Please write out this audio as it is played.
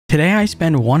Today I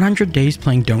spend 100 days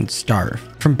playing Don't Starve.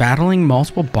 From battling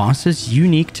multiple bosses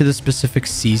unique to the specific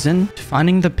season, to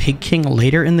finding the Pig King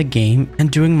later in the game, and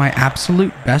doing my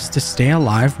absolute best to stay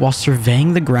alive while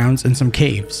surveying the grounds in some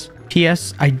caves.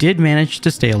 P.S. I did manage to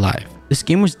stay alive. This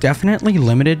game was definitely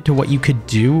limited to what you could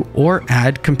do or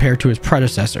add compared to its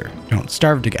predecessor, Don't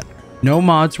Starve Together. No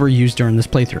mods were used during this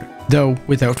playthrough. Though,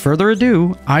 without further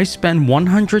ado, I spent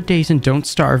 100 days in Don't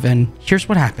Starve and here's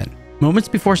what happened. Moments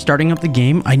before starting up the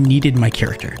game, I needed my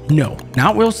character. No,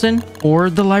 not Wilson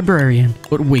or the librarian,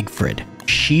 but Wigfrid.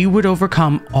 She would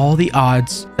overcome all the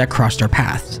odds that crossed our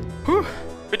paths. Whew,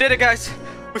 we did it, guys.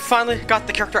 We finally got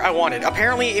the character I wanted.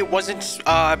 Apparently, it wasn't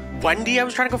Wendy I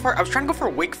was trying to go for. I was trying to go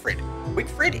for Wigfrid.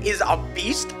 Wigfrid is a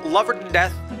beast, love her to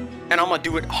death, and I'm gonna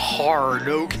do it hard,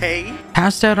 okay?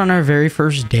 Passed out on our very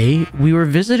first day, we were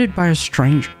visited by a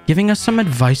stranger, giving us some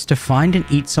advice to find and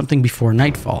eat something before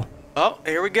nightfall. Oh,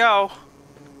 here we go.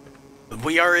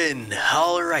 We are in.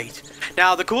 All right.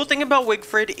 Now, the cool thing about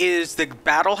Wigfrid is the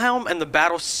battle helm and the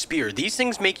battle spear. These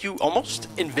things make you almost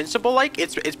invincible-like.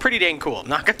 It's pretty dang cool. I'm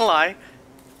not gonna lie.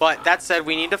 But that said,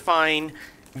 we need to find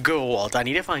gold. I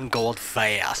need to find gold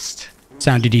fast.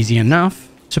 Sounded easy enough.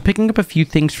 So picking up a few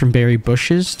things from berry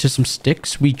bushes to some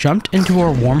sticks, we jumped into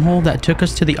our wormhole that took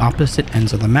us to the opposite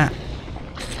ends of the map.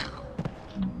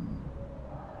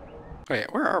 Wait,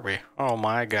 where are we? Oh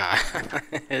my god.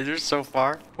 They're so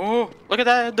far. Oh, look at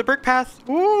that, the brick path.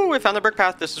 Ooh, we found the brick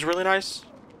path. This is really nice.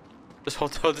 This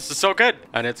is so good.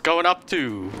 And it's going up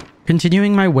too.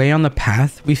 Continuing my way on the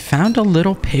path, we found a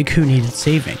little pig who needed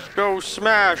saving. Go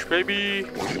smash, baby.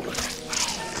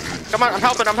 Come on, I'm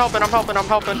helping.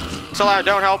 Until I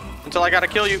don't help. Until I gotta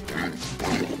kill you.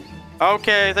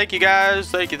 Okay, thank you guys.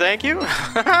 Thank you.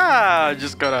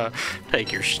 Just gonna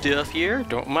take your stuff here.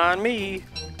 Don't mind me.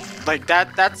 Like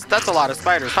that's a lot of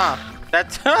spiders, huh?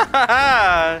 That's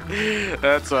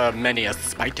many a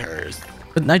spiders.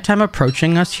 With nighttime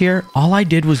approaching us here, all I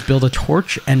did was build a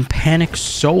torch and panic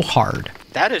so hard.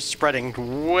 That is spreading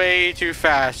way too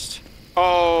fast.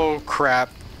 Oh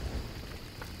crap.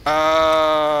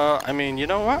 I mean, you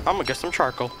know what? I'm gonna get some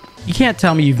charcoal. You can't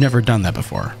tell me you've never done that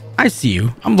before. I see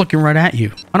you. I'm looking right at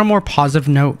you. On a more positive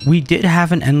note, we did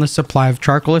have an endless supply of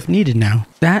charcoal if needed now.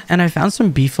 That, and I found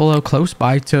some beefalo close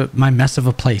by to my mess of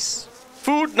a place.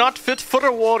 Food not fit for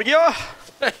a warrior.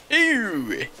 With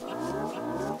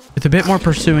a bit more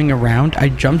pursuing around, I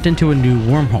jumped into a new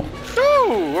wormhole.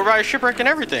 Ooh, we're by a shipwreck and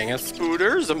everything. And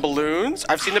spooters and balloons.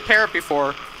 I've seen the parrot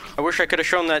before. I wish I could have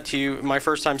shown that to you my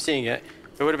first time seeing it.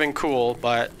 It would have been cool,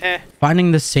 but eh.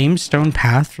 Finding the same stone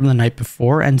path from the night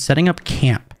before and setting up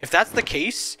camp. If that's the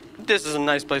case, this is a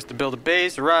nice place to build a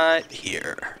base right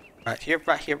here. Right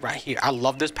here. I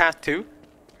love this path too.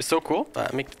 It's so cool.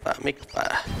 But make the fire. Make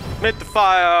the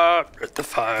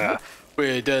fire.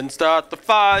 We didn't start the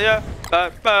fire.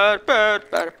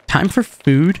 Time for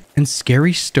food and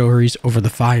scary stories over the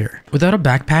fire. Without a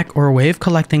backpack or a way of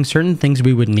collecting certain things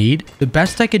we would need, the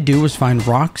best I could do was find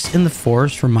rocks in the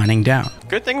forest for mining down.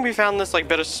 Good thing we found this like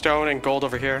bit of stone and gold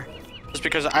over here. Just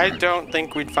because I don't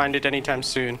think we'd find it anytime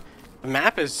soon. The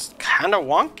map is kind of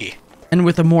wonky. And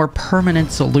with a more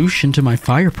permanent solution to my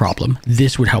fire problem,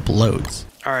 this would help loads.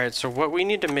 Alright, so what we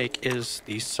need to make is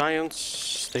the science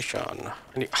station.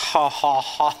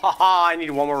 I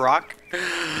need one more rock.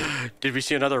 Did we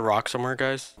see another rock somewhere,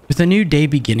 guys? With a new day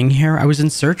beginning here, I was in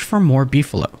search for more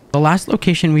beefalo. The last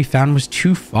location we found was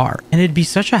too far, and it'd be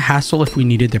such a hassle if we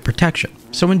needed their protection.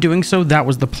 So in doing so, that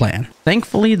was the plan.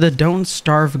 Thankfully, the Don't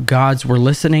Starve gods were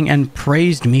listening and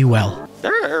praised me well.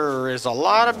 There is a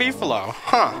lot of beefalo.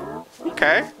 Huh.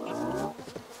 Okay. Can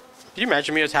you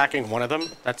imagine me attacking one of them?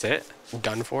 That's it?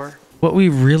 Done for? What we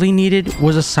really needed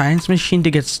was a science machine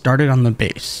to get started on the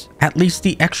base. At least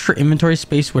the extra inventory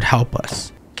space would help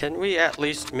us. Can we at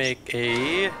least make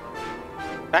a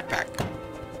backpack?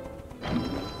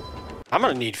 I'm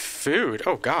gonna need food.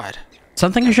 Oh god.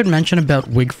 Something I should mention about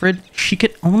Wigfrid, she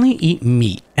could only eat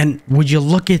meat. And would you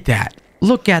look at that?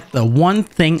 Look at the one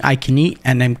thing I can eat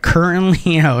and I'm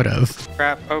currently out of.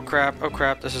 Crap, oh crap, oh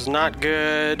crap. This is not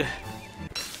good.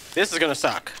 This is gonna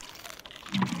suck.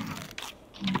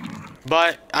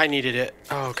 But I needed it.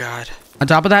 Oh god. On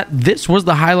top of that, this was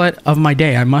the highlight of my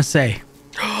day, I must say.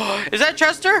 Is that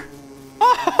Chester?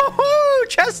 Oh,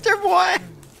 Chester boy.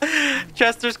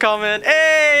 Chester's coming.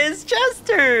 Hey, it's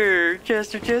Chester.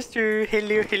 Chester.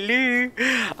 Hello.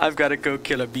 I've got to go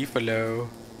kill a beefalo.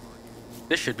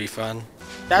 This should be fun.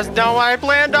 That's not what I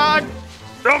planned on.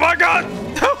 Oh my god.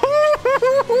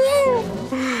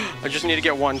 I just need to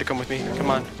get one to come with me. Come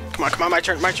on. My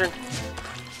turn.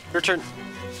 Your turn.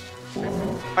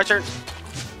 My turn.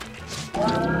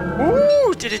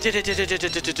 Ooh, did it.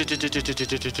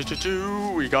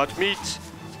 We got meat.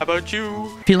 How about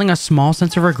you? Feeling a small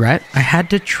sense of regret, I had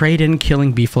to trade in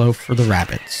killing Beefalo for the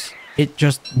rabbits. It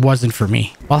just wasn't for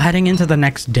me. While heading into the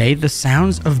next day, the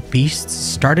sounds of beasts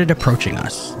started approaching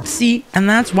us. See, and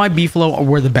that's why Beefalo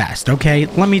were the best, okay?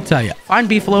 Let me tell you. Find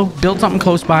Beefalo, build something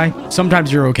close by,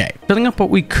 sometimes you're okay. Filling up what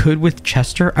we could with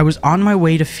Chester, I was on my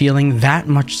way to feeling that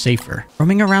much safer.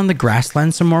 Roaming around the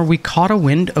grassland some more, we caught a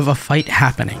wind of a fight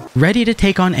happening, ready to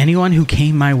take on anyone who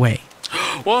came my way.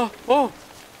 Whoa.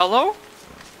 Hello?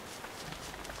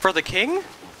 For the king?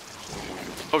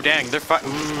 Oh, dang, they're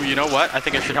ooh, you know what? I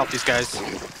think I should help these guys.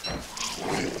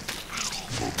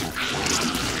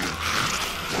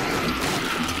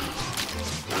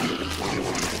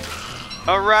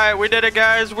 Alright, we did it,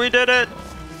 guys. We did it.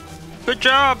 Good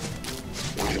job.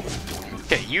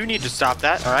 Okay, you need to stop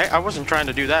that. Alright, I wasn't trying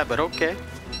to do that, but okay.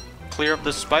 Clear up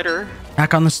the spider.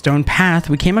 Back on the stone path,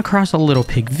 we came across a little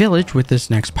pig village with this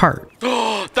next part.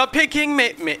 Oh, the pig king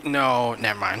no,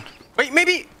 never mind. Wait,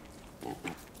 maybe...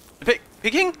 The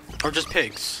pig king? Or just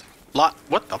pigs? What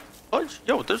the fudge?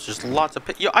 Yo, there's just lots of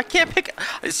pigs. Yo, I can't pick...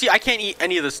 See, I can't eat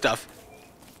any of this stuff.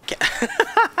 You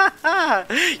know,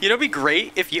 it'd be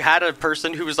great if you had a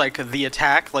person who was like the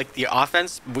attack, like the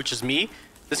offense, which is me,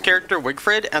 this character,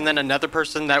 Wigfrid, and then another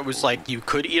person that was like, you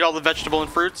could eat all the vegetable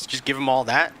and fruits, just give them all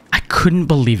that. I couldn't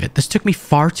believe it. This took me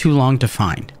far too long to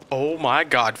find. Oh my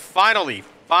god, finally.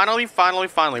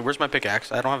 Where's my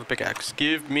pickaxe? I don't have a pickaxe.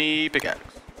 Give me pickaxe.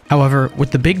 However,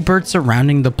 with the big birds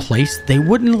surrounding the place, they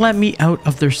wouldn't let me out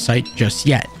of their sight just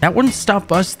yet. That wouldn't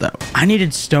stop us though. I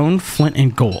needed stone, flint,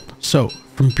 and gold. So,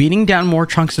 from beating down more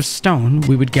chunks of stone,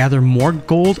 we would gather more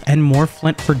gold and more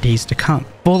flint for days to come.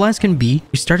 Full as can be,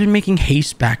 we started making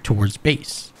haste back towards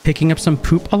base, picking up some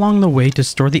poop along the way to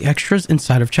store the extras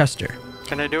inside of Chester.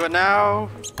 Can I do it now?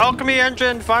 Alchemy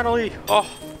engine, finally! Oh.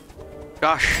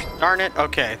 Gosh, darn it.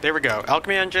 Okay, there we go.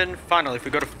 Alchemy engine. Finally, if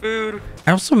we go to food.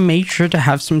 I also made sure to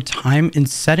have some time in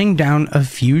setting down a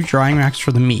few drying racks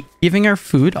for the meat, giving our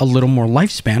food a little more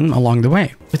lifespan along the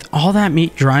way. With all that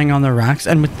meat drying on the racks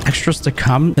and with extras to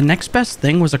come, the next best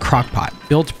thing was a crock pot,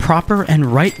 built proper and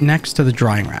right next to the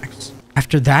drying racks.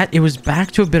 After that, it was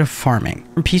back to a bit of farming.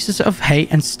 From pieces of hay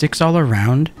and sticks all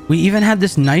around, we even had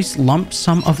this nice lump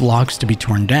sum of logs to be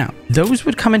torn down. Those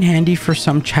would come in handy for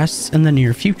some chests in the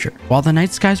near future. While the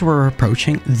night skies were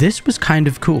approaching, this was kind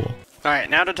of cool. Alright,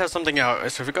 now to test something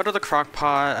out. So if we go to the crock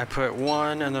pot, I put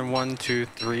 1 and then 1, 2,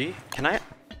 3. Can I?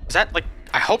 Is that like...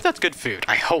 I hope that's good food.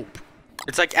 I hope.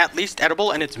 It's like at least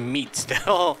edible and it's meat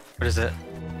still. What is it?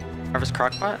 Harvest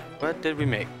crock pot? What did we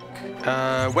make?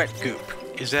 Wet goop.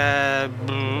 Is that...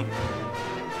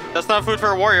 That's not food for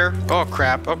a warrior. Oh,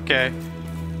 crap. Okay.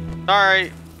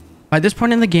 Alright. By this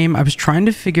point in the game, I was trying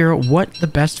to figure out what the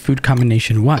best food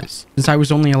combination was. Since I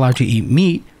was only allowed to eat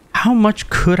meat, how much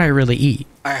could I really eat?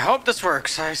 I hope this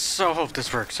works. I so hope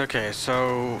this works. Okay,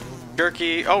 so...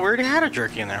 Jerky. Oh, we already had a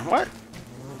jerky in there. What?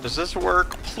 Does this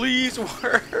work? Please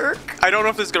work. I don't know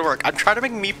if this is going to work. I'm trying to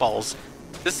make meatballs.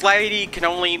 This lady can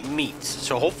only eat meat,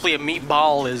 so hopefully a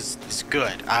meatball is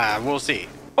good. We'll see.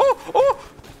 Oh!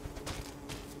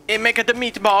 It make it the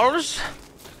meatballs.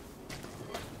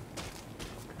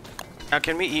 Now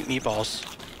can we eat meatballs?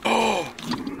 Oh!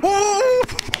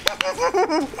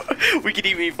 We can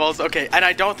eat meatballs. Okay, and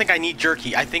I don't think I need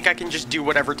jerky. I think I can just do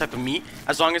whatever type of meat,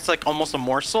 as long as it's like almost a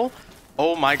morsel.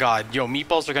 Oh my god, yo,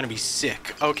 meatballs are gonna be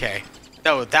sick. Okay.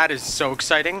 Oh, that is so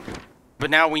exciting.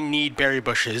 But now we need berry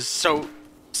bushes, so...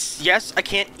 Yes, I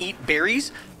can't eat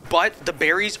berries, but the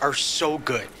berries are so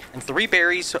good. And 3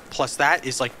 berries plus that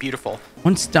is like beautiful.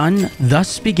 Once done,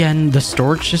 thus began the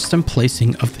storage system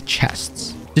placing of the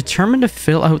chests. Determined to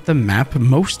fill out the map,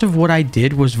 most of what I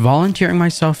did was volunteering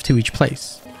myself to each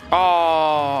place.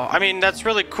 Oh, I mean, that's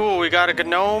really cool. We got a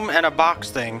gnome and a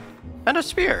box thing. And a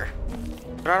spear.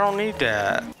 But I don't need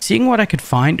that. Seeing what I could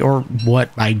find, or what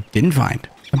I didn't find.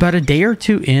 About a day or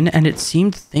two in, and it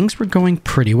seemed things were going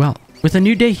pretty well. With a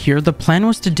new day here, the plan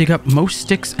was to dig up most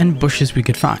sticks and bushes we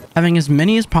could find, having as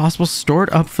many as possible stored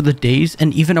up for the days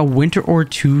and even a winter or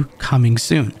two coming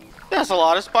soon. That's a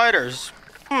lot of spiders.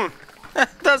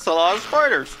 That's a lot of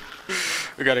spiders.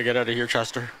 We gotta get out of here,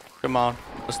 Chester. Come on,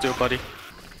 let's do it, buddy.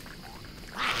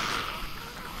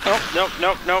 Nope.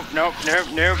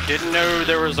 Didn't know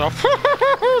there was a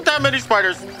that many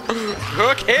spiders.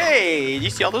 Okay, you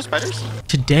see all those spiders?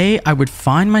 Today, I would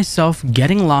find myself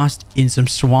getting lost in some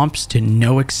swamps to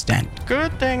no extent.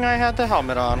 Good thing I had the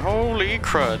helmet on. Holy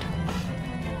crud.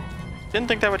 Didn't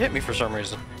think that would hit me for some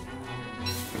reason.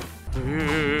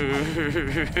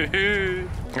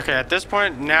 Okay, at this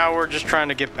point, now we're just trying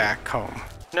to get back home.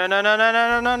 No.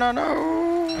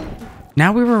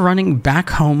 Now we were running back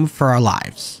home for our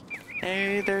lives.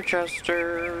 Hey there,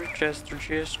 Chester.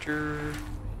 Chester.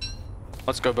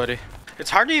 Let's go, buddy. It's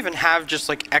hard to even have just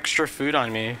like extra food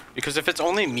on me because if it's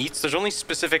only meats, there's only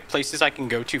specific places I can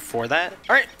go to for that.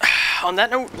 All right, on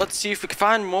that note, let's see if we can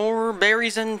find more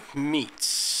berries and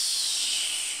meats.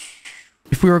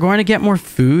 If we were going to get more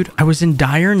food, I was in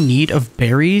dire need of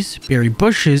berries, berry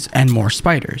bushes, and more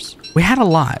spiders. We had a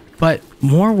lot, but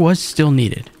more was still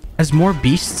needed. As more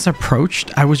beasts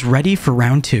approached, I was ready for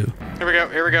round 2. Here we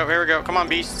go. Come on,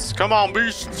 beasts.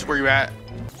 Where you at?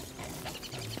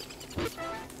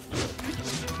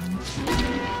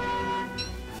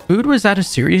 Food was at a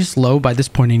serious low by this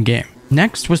point in game.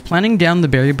 Next was planting down the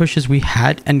berry bushes we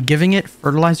had and giving it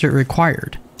fertilizer it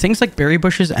required. Things like berry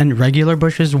bushes and regular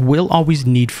bushes will always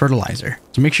need fertilizer,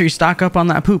 so make sure you stock up on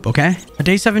that poop, okay? At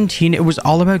day 17, it was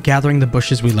all about gathering the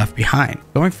bushes we left behind,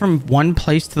 going from one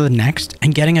place to the next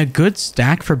and getting a good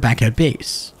stack for back at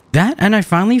base. That, and I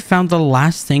finally found the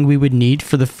last thing we would need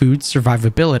for the food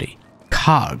survivability: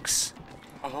 cogs.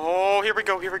 Oh, here we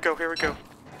go.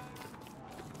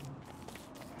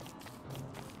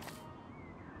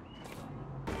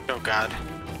 Oh god,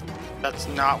 that's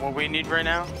not what we need right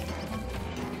now.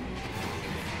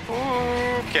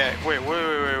 Okay, wait.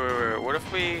 What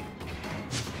if we...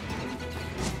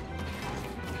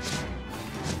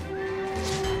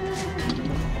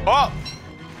 Oh!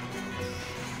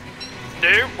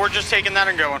 Dude, we're just taking that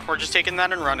and going. We're just taking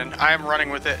that and running. I am running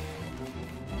with it.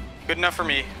 Good enough for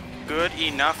me. Good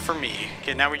enough for me.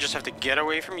 Okay, now we just have to get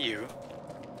away from you.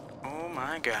 Oh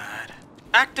my god.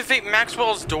 Activate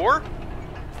Maxwell's door?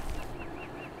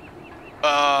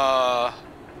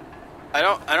 I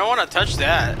don't want to touch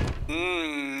that. No.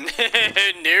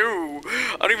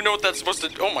 I don't even know what that's supposed to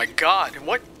do. Oh my god.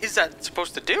 What is that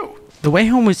supposed to do? The way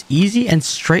home was easy and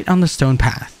straight on the stone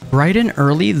path. Bright and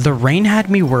early, the rain had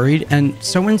me worried, and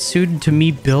so ensued to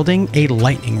me building a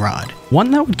lightning rod.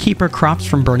 One that would keep our crops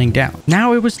from burning down.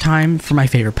 Now it was time for my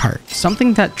favorite part.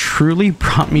 Something that truly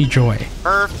brought me joy.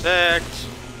 Perfect.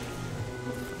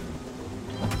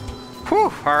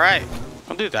 Whew, alright.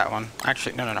 I'll do that one.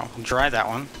 Actually, no. Dry that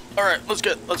one. Alright, let's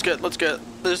get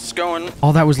this going.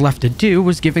 All that was left to do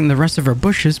was giving the rest of our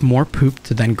bushes more poop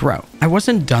to then grow. I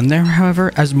wasn't done there,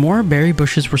 however, as more berry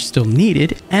bushes were still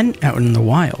needed and out in the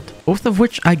wild, both of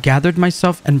which I gathered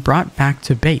myself and brought back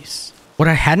to base. What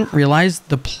I hadn't realized,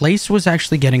 the place was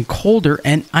actually getting colder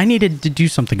and I needed to do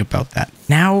something about that.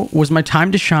 Now was my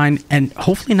time to shine and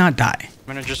hopefully not die. I'm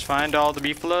gonna just find all the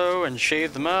beefalo and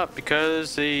shave them up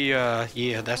because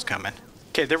yeah, that's coming.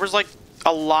 Okay, there was like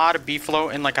a lot of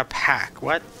beefalo in like a pack.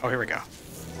 What? Oh, here we go.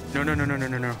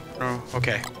 No.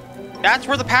 Okay. That's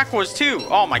where the pack was too.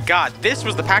 Oh my god, this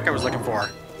was the pack I was looking for.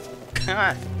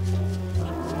 God.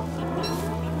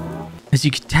 As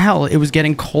you could tell, it was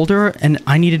getting colder and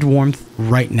I needed warmth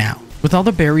right now. With all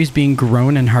the berries being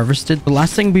grown and harvested, the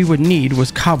last thing we would need was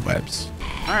cobwebs.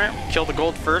 Alright, kill the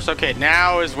gold first. Okay,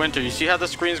 now is winter. You see how the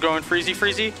screen's going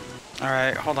freezy?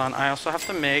 Alright, hold on. I also have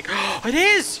to make... Oh, it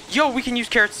is! Yo, we can use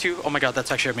carrots too. Oh my god,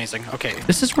 that's actually amazing. Okay.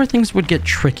 This is where things would get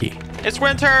tricky. It's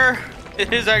winter!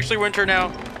 It is actually winter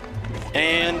now.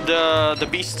 And the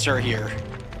beasts are here.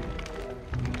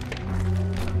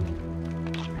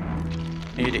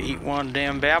 Need to eat one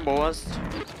damn bad boys.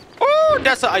 Oh,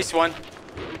 that's the ice one.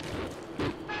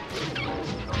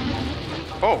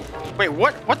 Oh, wait,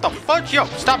 what? What the fudge? Yo,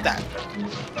 stop that.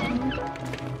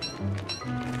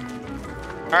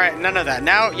 All right, none of that.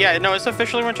 Now, yeah, no, it's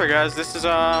officially winter, guys. This is,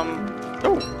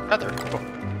 oh, feather.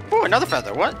 Oh, another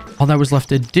feather. What? All that was left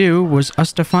to do was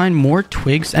us to find more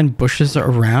twigs and bushes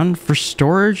around for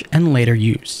storage and later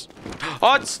use.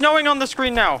 Oh, it's snowing on the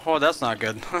screen now. Oh, that's not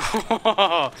good.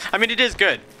 I mean, it is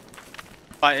good,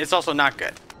 but it's also not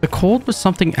good. The cold was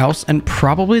something else and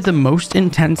probably the most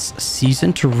intense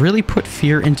season to really put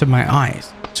fear into my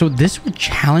eyes. So this would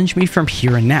challenge me from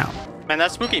here and now. Man,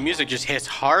 that spooky music just hits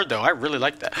hard, though. I really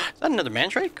like that. Is that another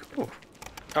mandrake? Ooh.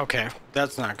 Okay,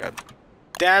 that's not good.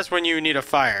 That's when you need a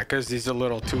fire, because he's a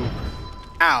little too...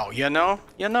 Ow, you know?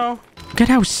 Look at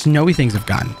how snowy things have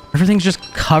gotten. Everything's just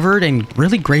covered and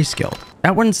really grayscaled.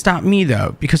 That wouldn't stop me,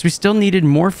 though, because we still needed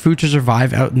more food to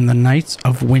survive out in the nights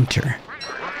of winter.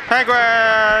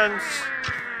 Penguins!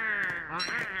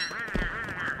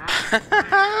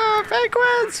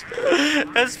 Penguins!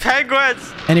 It's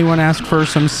penguins! Anyone ask for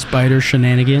some spider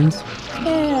shenanigans?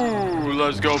 Ooh,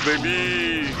 let's go,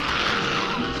 baby!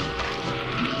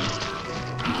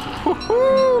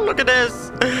 Woohoo, look at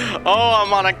this! Oh,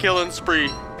 I'm on a killing spree.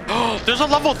 Oh, there's a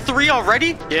level 3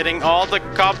 already? Getting all the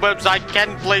cobwebs I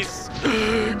can place.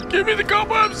 Give me the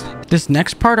cobwebs! This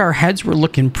next part, our heads were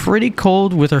looking pretty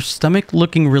cold with our stomach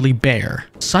looking really bare.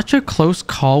 Such a close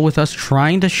call with us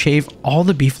trying to shave all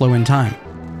the beefalo in time.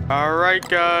 All right,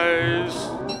 guys.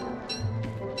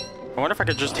 I wonder if I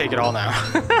could just take it all now.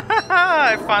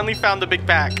 I finally found the big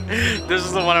pack. This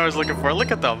is the one I was looking for.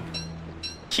 Look at them.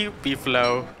 Cute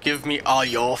beefalo. Give me all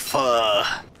your fur.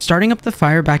 Starting up the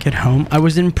fire back at home, I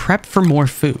was in prep for more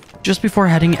food. Just before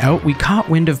heading out, we caught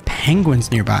wind of penguins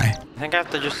nearby. I think I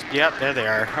have to just... Yep, there they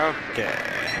are. Okay.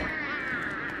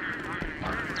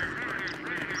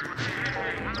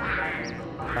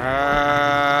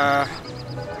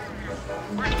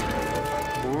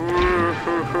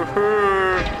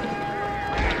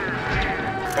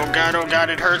 Oh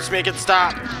god, it hurts. Make it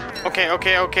stop. Okay. I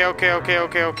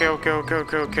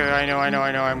know.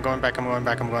 I'm going back.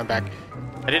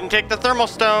 I didn't take the thermal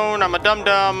stone. I'm a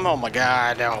dum-dum. Oh my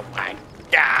god.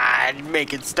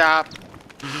 Make it stop.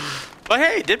 But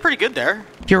hey, did pretty good there.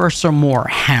 Here are some more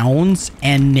hounds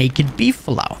and naked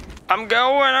beefalo. I'm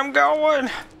going. I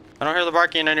don't hear the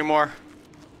barking anymore.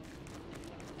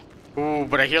 Ooh,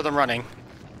 but I hear them running.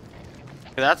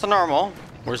 Okay, that's a normal.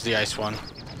 Where's the ice one?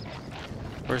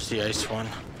 Oh,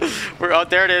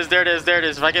 there it is.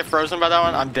 If I get frozen by that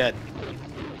one, I'm dead.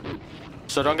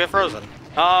 So don't get frozen.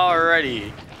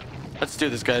 Alrighty. Let's do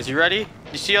this, guys. You ready?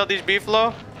 You see all these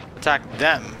beefalo? Attack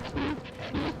them.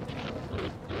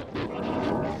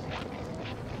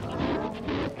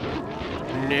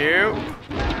 Nope.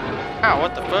 Ow,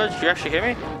 what the fudge? Did you actually hit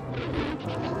me?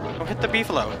 Oh, hit the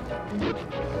beefalo.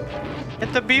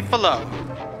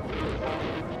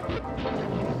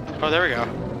 Oh, there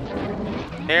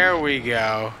we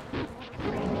go.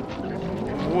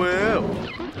 Whoa.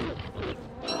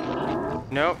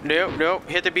 Nope.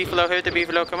 Hit the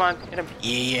beefalo. Come on. Hit him.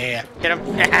 Yeah. Hit him.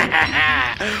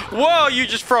 Whoa, you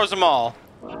just froze them all.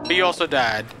 But you also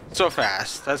died. So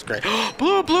fast. That's great.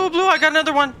 Blue. I got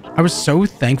another one. I was so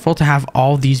thankful to have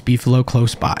all these beefalo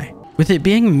close by. With it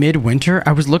being midwinter,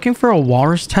 I was looking for a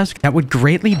walrus tusk that would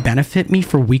greatly benefit me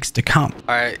for weeks to come.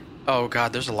 All right. Oh,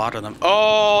 God, there's a lot of them.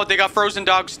 Oh, they got frozen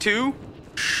dogs, too?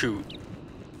 Shoot.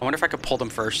 I wonder if I could pull them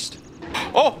first.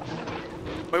 Oh!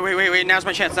 Wait. Now's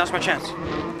my chance. No.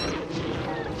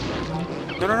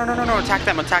 Attack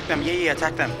them. Yeah,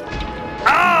 attack them.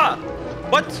 Ah!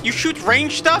 What? You shoot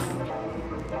range stuff?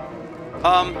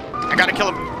 I gotta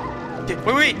kill him.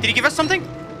 Wait. Did he give us something?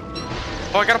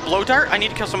 Oh, I got a blow dart? I need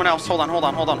to kill someone else. Hold on. Hold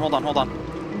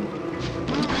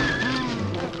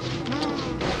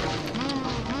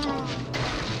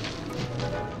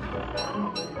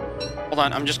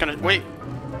on, I'm just gonna... Wait.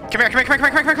 Come here.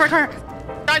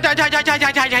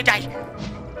 Die.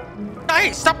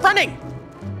 Hey, stop running.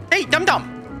 Hey, dum-dum.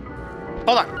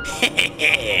 Hold on.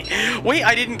 Wait,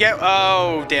 I didn't get...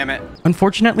 Oh, damn it.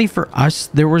 Unfortunately for us,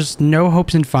 there was no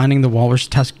hopes in finding the walrus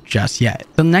tusk just yet.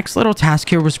 The next little task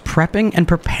here was prepping and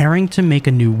preparing to make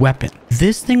a new weapon.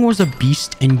 This thing was a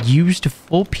beast and used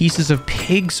full pieces of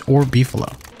pigs or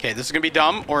beefalo. Okay, this is gonna be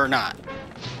dumb or not.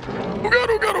 Oh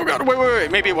god.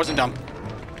 Wait. Maybe it wasn't dumb.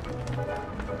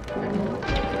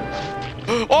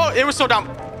 Oh, it was so dumb.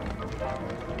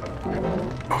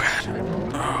 Oh god.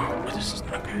 Oh, this is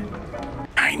not good.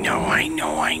 I know.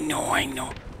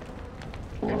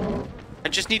 I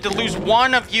just need to lose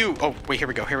one of you. Oh, wait, here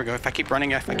we go. If I keep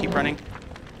running.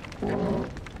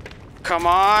 Come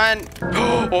on.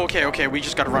 Oh, okay. We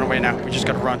just gotta run away now. We just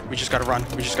gotta run.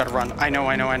 I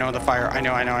know the fire. I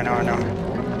know.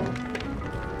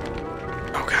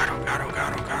 Oh god.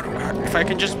 If I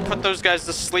can just put those guys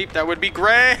to sleep, that would be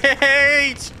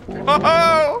great.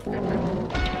 Oh!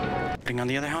 Putting on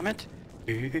the other helmet.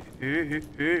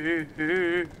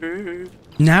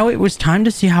 Now it was time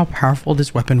to see how powerful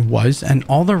this weapon was and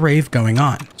all the rave going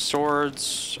on.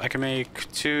 Swords. I can make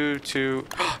two.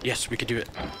 Yes, we could do it.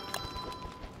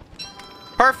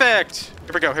 Perfect.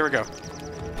 Here we go.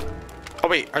 Oh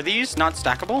wait, are these not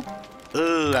stackable?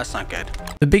 Ugh, that's not good.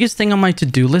 The biggest thing on my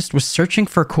to-do list was searching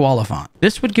for koala font.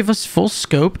 This would give us full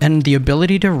scope and the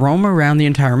ability to roam around the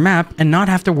entire map and not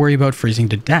have to worry about freezing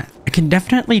to death. I can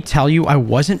definitely tell you I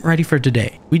wasn't ready for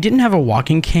today. We didn't have a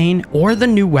walking cane or the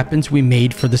new weapons we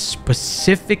made for the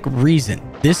specific reason.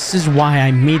 This is why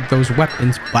I made those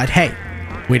weapons, but hey,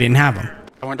 we didn't have them.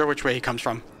 I wonder which way he comes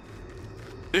from.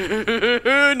 No.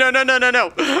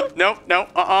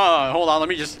 Hold on, let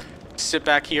me just sit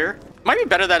back here. Might be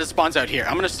better that it spawns out here.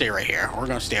 I'm gonna stay right here. We're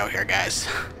gonna stay out here, guys.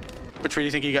 Which way do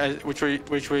you think which way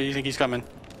do you think he's coming?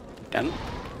 Down?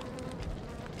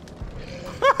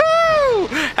 Woohoo!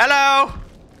 Hello!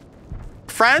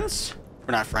 Friends?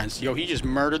 We're not friends. Yo, he just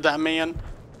murdered that man.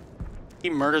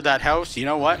 He murdered that house. You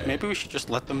know what? Maybe we should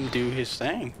just let them do his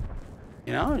thing.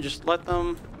 You know, just let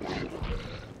them...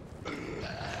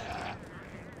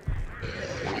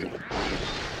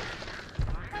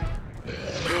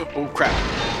 Oh, crap.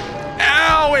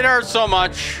 Ow, it hurts so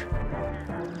much.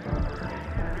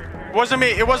 It wasn't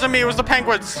me. It wasn't me. It was the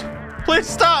penguins. Please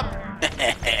stop.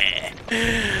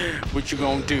 What you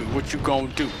gonna do? What you gonna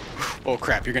do? Oh,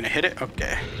 crap. You're gonna hit it?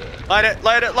 Okay. Light it.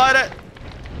 Light it. Light it.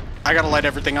 I gotta light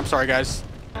everything. I'm sorry, guys.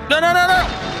 No, no, no, no.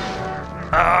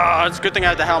 Ah, it's a good thing I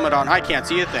had the helmet on. I can't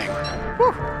see a thing.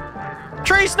 Whew.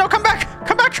 Trace, no, come back.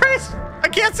 Come back, Trace. I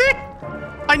can't see.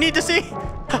 I need to see.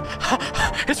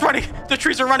 It's running. The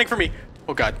trees are running for me.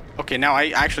 Oh, God. Okay, now I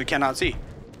actually cannot see.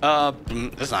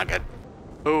 This is not good.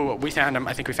 Oh, we found him.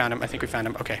 I think we found him. I think we found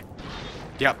him. Okay.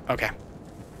 Yep, okay.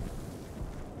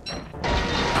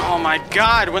 Oh, my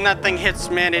God. When that thing hits,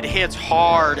 man, it hits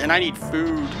hard, and I need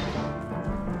food.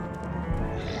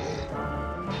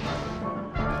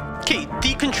 Okay,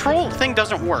 the control thing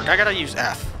doesn't work. I gotta use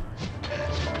F.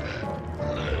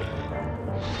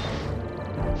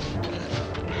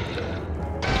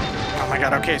 Oh my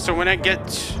God, okay, so when I get...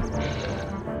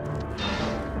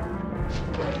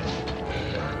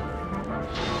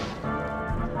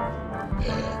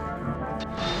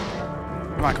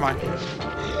 Come on, come on.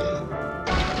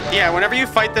 Yeah, whenever you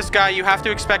fight this guy, you have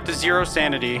to expect a 0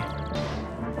 sanity.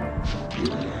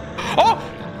 Oh!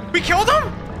 We killed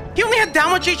him?! He only had that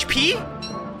much HP?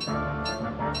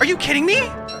 Are you kidding me?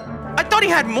 I thought he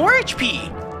had more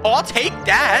HP. Oh, I'll take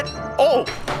that. Oh,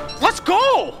 let's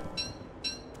go.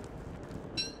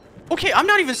 Okay, I'm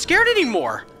not even scared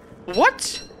anymore.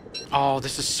 What? Oh,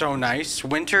 this is so nice.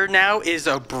 Winter now is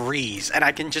a breeze, and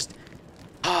I can just...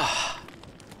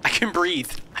 I can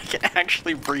breathe. I can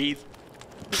actually breathe.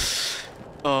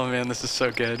 Oh man, this is so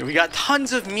good. We got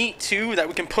tons of meat too that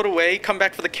we can put away, come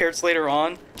back for the carrots later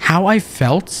on. How I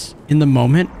felt in the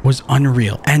moment was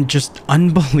unreal and just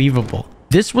unbelievable.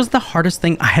 This was the hardest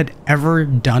thing I had ever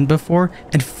done before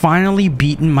and finally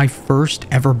beaten my first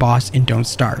ever boss in Don't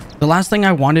Starve. The last thing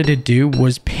I wanted to do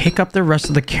was pick up the rest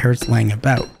of the carrots laying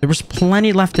about. There was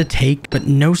plenty left to take, but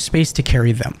no space to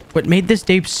carry them. What made this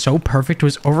day so perfect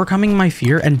was overcoming my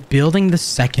fear and building the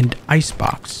second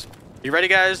icebox. You ready,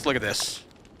 guys? Look at this.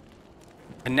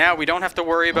 And now we don't have to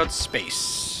worry about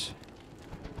space.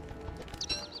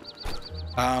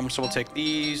 So we'll take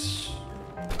these.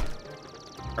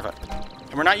 Perfect.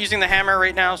 And we're not using the hammer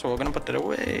right now, so we're gonna put that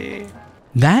away.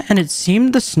 That, and it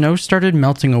seemed the snow started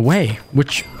melting away,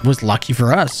 which was lucky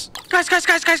for us.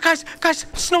 Guys,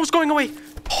 snow's going away.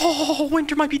 Oh,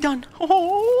 winter might be done.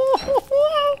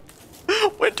 Oh,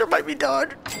 winter might be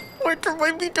done. Winter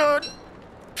might be done.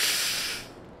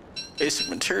 Basic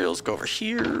materials go over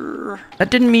here. That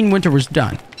didn't mean winter was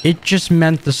done. It just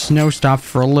meant the snow stopped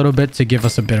for a little bit to give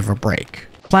us a bit of a break.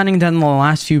 Planting down the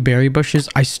last few berry bushes,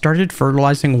 I started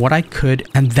fertilizing what I could,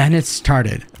 and then it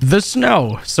started. The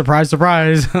snow! Surprise,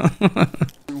 surprise!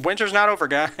 Winter's not over,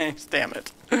 guys. Damn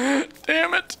it.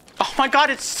 Damn it. Oh my God,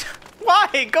 it's...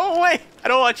 Why? Go away. I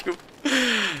don't want you.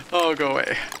 Oh, go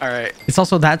away. All right. It's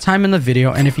also that time in the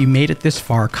video, and if you made it this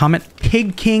far, comment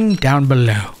Pig King down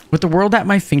below. With the world at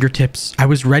my fingertips, I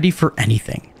was ready for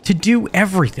anything. To do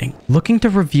everything. Looking to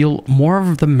reveal more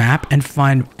of the map and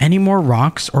find any more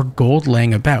rocks or gold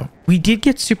laying about. We did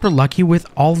get super lucky with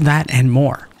all that and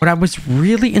more. What I was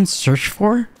really in search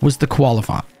for was the koala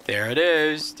font. There it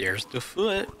is. There's the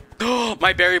foot. Oh,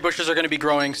 my berry bushes are going to be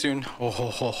growing soon. Oh, ho,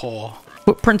 ho, ho.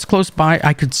 Footprints close by,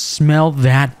 I could smell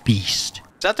that beast.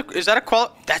 Is that a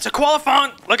koala? That's a koala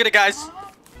font. Look at it, guys.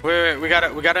 Wait, we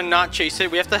gotta not chase it.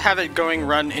 We have to have it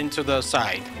run into the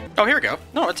side. Oh, here we go.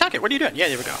 No, attack it. What are you doing? Yeah,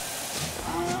 there we go.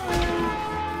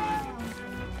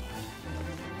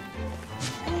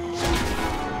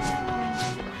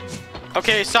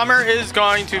 Okay, summer is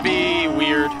going to be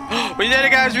weird. We did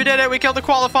it, guys. We did it. We killed the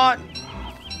koala font.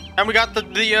 And we got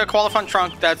the koala font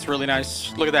trunk. That's really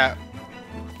nice. Look at that.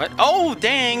 What? Oh,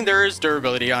 dang. There is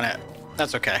durability on it.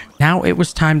 That's okay. Now it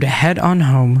was time to head on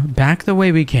home, back the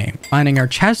way we came, finding our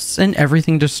chests and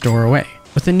everything to store away.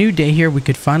 With a new day here, we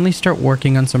could finally start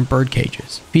working on some bird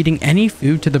cages, feeding any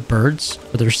food to the birds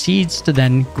for their seeds to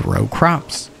then grow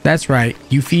crops. That's right,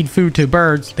 you feed food to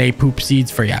birds, they poop seeds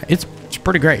for you. It's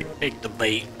pretty great. Take the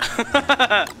bait.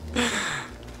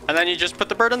 And then you just put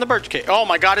the bird in the bird cage. Oh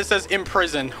my God, it says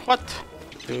imprison. What?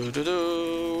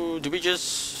 Do we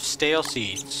just stale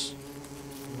seeds?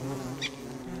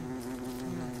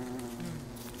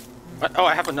 What? Oh,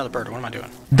 I have another bird. What am I doing?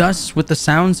 Thus, with the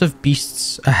sounds of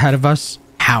beasts ahead of us,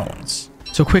 hounds.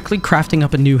 So quickly crafting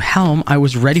up a new helm, I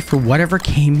was ready for whatever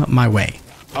came my way.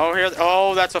 Oh, here.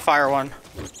 Oh, that's a fire one.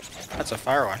 That's a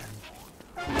fire one.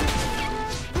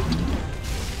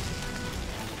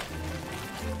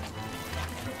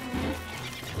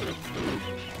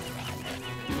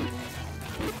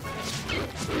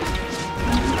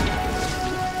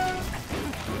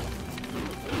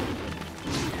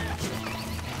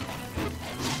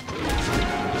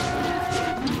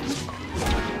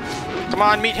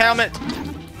 Come on, meat helmet.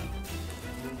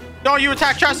 No, you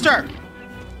attack Chester.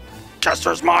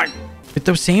 Chester's mine. With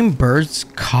those same birds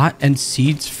caught and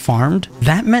seeds farmed,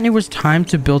 that meant it was time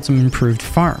to build some improved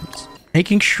farms,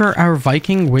 making sure our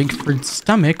Viking Wigford's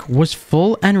stomach was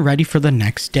full and ready for the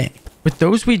next day. With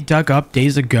those we dug up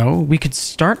days ago, we could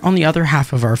start on the other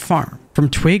half of our farm,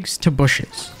 from twigs to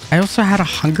bushes. I also had a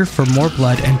hunger for more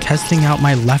blood and testing out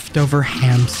my leftover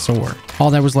ham sword. All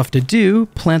that was left to do,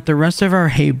 plant the rest of our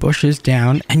hay bushes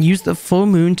down and use the full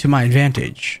moon to my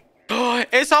advantage.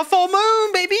 It's a full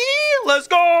moon, baby! Let's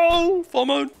go! Full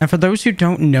moon. And for those who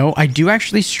don't know, I do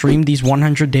actually stream these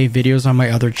 100-day videos on my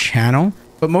other channel.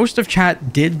 But most of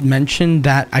chat did mention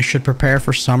that I should prepare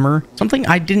for summer. Something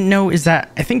I didn't know is that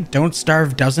I think Don't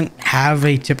Starve doesn't have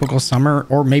a typical summer,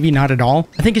 or maybe not at all.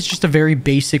 I think it's just a very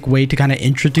basic way to kind of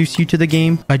introduce you to the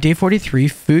game. By day 43,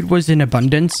 food was in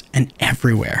abundance and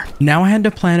everywhere. Now I had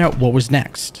to plan out what was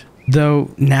next.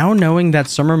 Though, now knowing that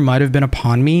summer might have been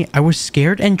upon me, I was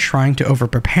scared and trying to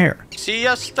over-prepare.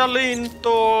 Siesta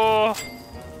lento.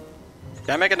 Can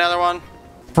I make another one?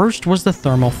 First was the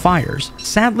thermal fires.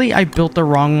 Sadly, I built the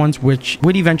wrong ones, which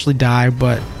would eventually die,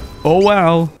 but oh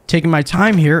well. Taking my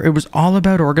time here, it was all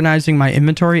about organizing my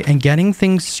inventory and getting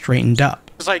things straightened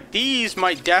up. It's like these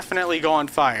might definitely go on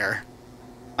fire.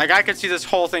 Like I could see this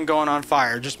whole thing going on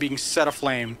fire, just being set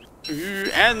aflame. Ooh,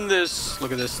 and this,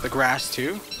 look at this, the grass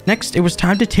too. Next, it was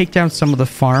time to take down some of the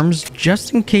farms,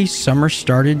 just in case summer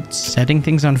started setting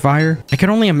things on fire. I could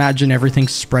only imagine everything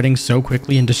spreading so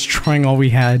quickly and destroying all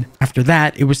we had. After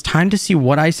that, it was time to see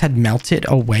what ice had melted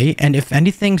away and if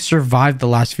anything survived the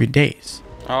last few days.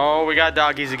 Oh, we got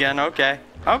doggies again. Okay.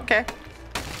 Okay.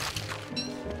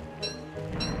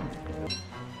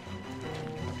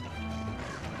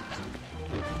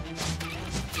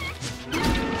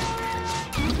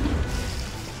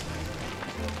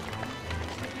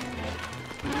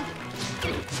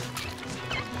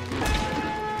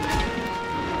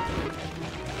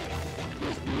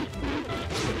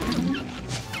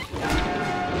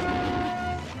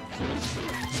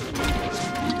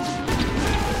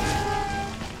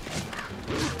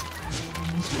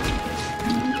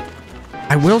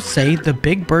 I will say the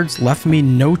big birds left me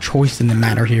no choice in the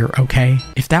matter here, okay?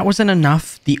 If that wasn't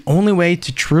enough, the only way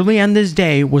to truly end this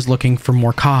day was looking for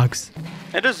more cogs.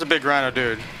 It is a big rhino,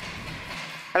 dude.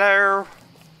 Hello.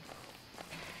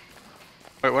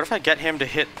 Wait, what if I get him to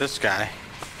hit this guy?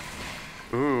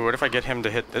 Ooh, what if I get him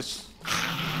to hit this?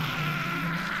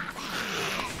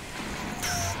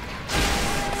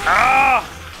 Ah!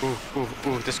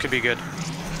 Ooh, this could be good.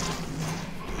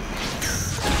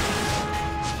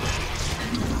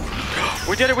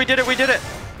 We did it, we did it, we did it!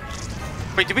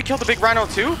 Wait, did we kill the big rhino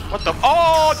too? What the?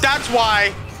 Oh, that's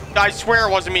why! I swear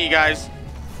it wasn't me, guys.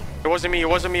 It wasn't me, it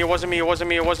wasn't me, it wasn't me, it wasn't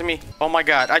me, it wasn't me. Oh my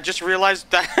god, I just realized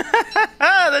that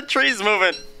the tree's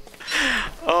moving.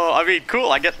 Oh, I mean,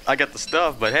 cool, I get the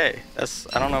stuff, but hey,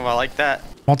 I don't know if I like that.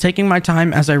 While taking my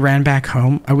time as I ran back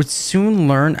home, I would soon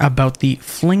learn about the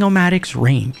Fling-O-Matic's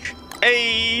range.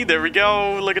 Hey, there we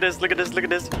go. Look at this, look at this, look at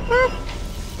this. Woo.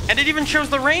 And it even shows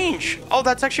the range. Oh,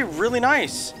 that's actually really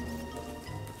nice.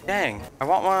 Dang. I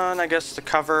want one, I guess, to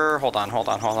cover. Hold on, hold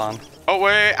on, hold on. Oh,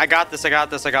 wait. I got this, I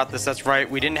got this, I got this. That's right.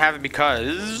 We didn't have it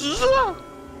because...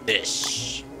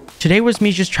 this. Today was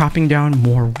me just chopping down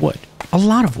more wood. A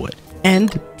lot of wood.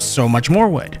 And so much more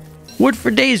wood. Wood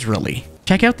for days, really.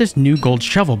 Check out this new gold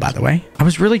shovel, by the way. I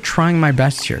was really trying my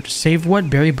best here to save what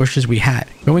berry bushes we had.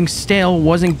 Going stale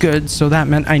wasn't good, so that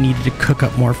meant I needed to cook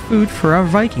up more food for our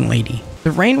Viking lady. The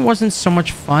rain wasn't so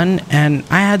much fun, and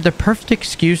I had the perfect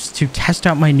excuse to test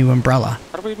out my new umbrella.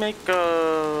 How do we make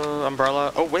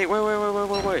umbrella? Oh, wait.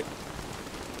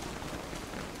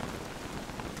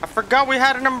 I forgot we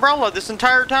had an umbrella this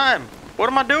entire time. What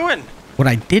am I doing? What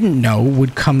I didn't know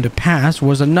would come to pass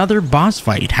was another boss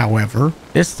fight, however.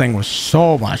 This thing was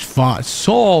so much fun.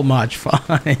 So much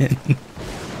fun.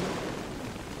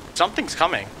 Something's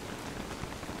coming.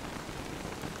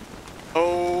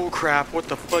 Oh crap, what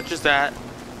the fudge is that?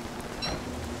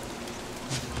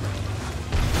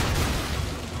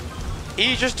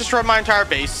 He just destroyed my entire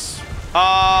base.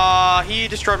 He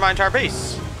destroyed my entire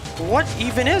base. What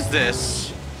even is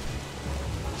this?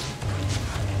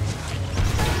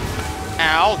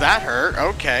 Ow, that hurt.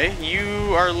 Okay,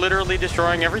 you are literally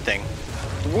destroying everything.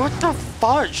 What the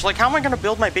fudge? Like, how am I gonna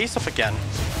build my base up again?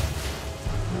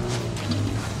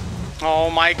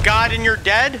 Oh my god, and you're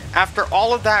dead? After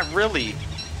all of that, really?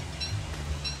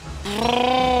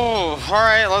 Oh,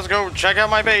 alright, let's go check out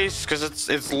my base, because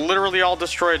it's literally all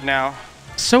destroyed now.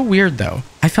 So weird, though.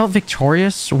 I felt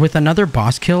victorious with another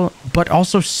boss kill, but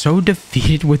also so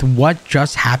defeated with what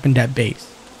just happened at base.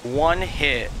 One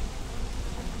hit.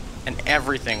 and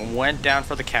everything went down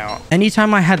for the count.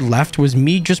 Anytime I had left was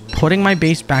me just putting my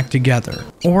base back together,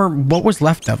 or what was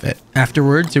left of it.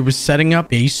 Afterwards, it was setting up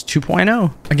base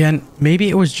 2.0. Again, maybe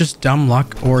it was just dumb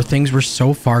luck or things were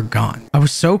so far gone. I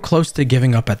was so close to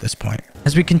giving up at this point.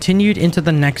 As we continued into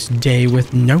the next day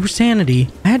with no sanity,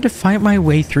 I had to fight my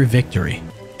way through victory.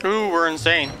 Ooh, we're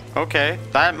insane. Okay,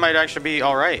 that might actually be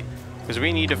all right, because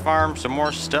we need to farm some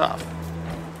more stuff.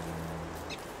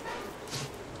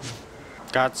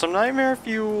 Got some nightmare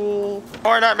fuel.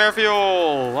 More nightmare fuel.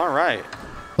 All right.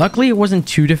 Luckily, it wasn't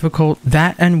too difficult.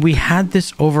 That and we had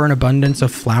this over an abundance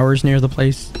of flowers near the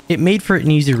place. It made for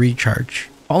an easy recharge.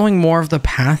 Following more of the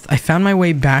path, I found my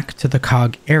way back to the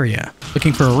cog area,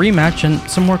 looking for a rematch and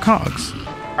some more cogs.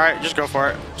 All right, just go for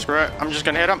it. Screw it. I'm just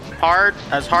gonna hit him hard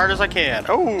as I can.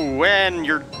 Oh, and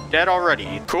you're dead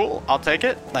already. Cool. I'll take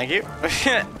it. Thank you.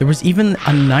 There was even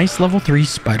a nice level 3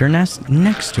 spider nest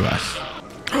next to us.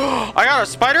 I got a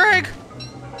spider egg?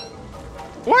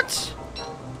 What?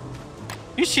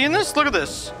 You seeing this? Look at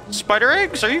this. Spider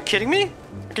eggs? Are you kidding me?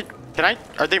 Can I?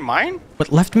 Are they mine?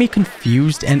 What left me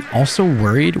confused and also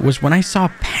worried was when I saw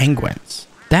penguins.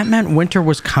 That meant winter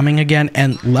was coming again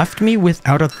and left me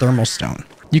without a thermal stone.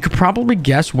 You could probably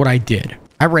guess what I did.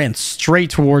 I ran straight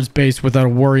towards base without a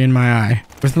worry in my eye.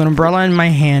 With an umbrella in my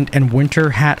hand and winter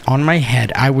hat on my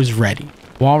head, I was ready.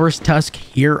 Walrus Tusk,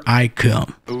 here I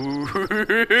come. Ooh.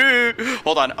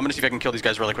 Hold on. I'm gonna see if I can kill these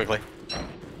guys really quickly.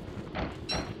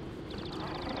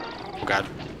 Oh, God.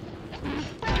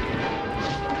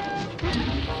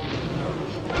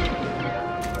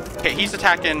 Okay, he's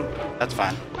attacking. That's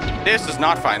fine. This is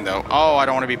not fine, though. Oh, I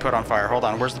don't want to be put on fire. Hold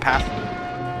on. Where's the path?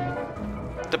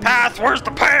 The path! Where's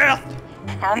the path?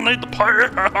 I need the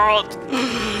path.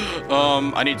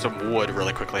 I need some wood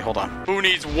really quickly. Hold on. Who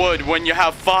needs wood when you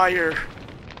have fire?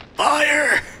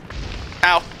 Fire!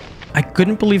 Ow. I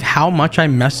couldn't believe how much I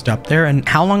messed up there and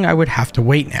how long I would have to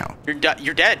wait now. You're dead.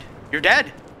 You're dead. You're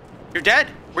dead. You're dead.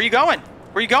 Where you going?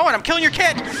 Where you going? I'm killing your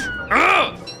kid.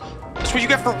 Ugh! That's what you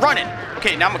get for running.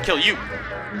 Okay, now I'm gonna kill you.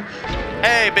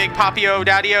 Hey, big Papio,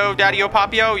 Daddy-o,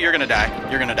 Papio. You're gonna die.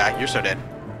 You're gonna die. You're so dead.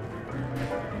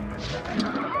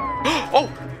 Oh!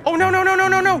 Oh, no, no, no, no,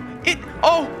 no, no!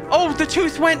 Oh, the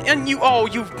tooth went and you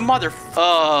mother...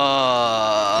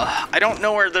 I don't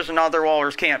know where there's another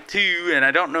walrus camp too, and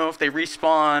I don't know if they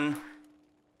respawn.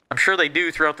 I'm sure they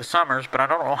do throughout the summers, but I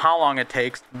don't know how long it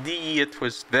takes. It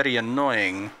was very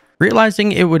annoying.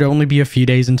 Realizing it would only be a few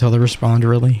days until they respawned,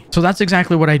 really. So that's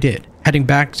exactly what I did. Heading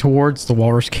back towards the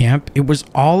walrus camp, it was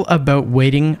all about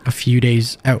waiting a few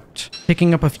days out.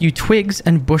 Picking up a few twigs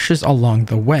and bushes along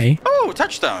the way. Oh,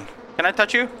 touchstone. Can I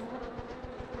touch you?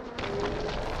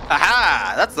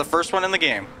 Aha! That's the first one in the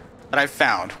game that I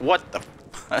found. What the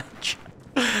fudge?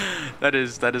 That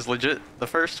is legit the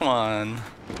first one.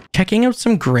 Checking out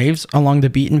some graves along the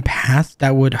beaten path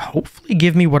that would hopefully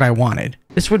give me what I wanted.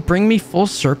 This would bring me full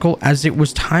circle as it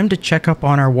was time to check up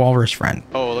on our walrus friend.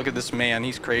 Oh, look at this man.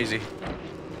 He's crazy.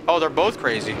 Oh, they're both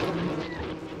crazy.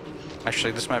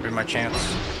 Actually, this might be my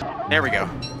chance. There we go.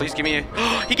 Please give me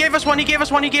a... He gave us one. He gave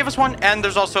us one. He gave us one. And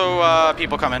there's also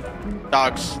people coming.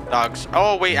 Dogs. Dogs.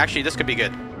 Oh, wait. Actually, this could be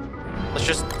good. Let's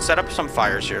just set up some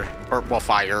fires here. Or, well,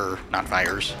 fire, not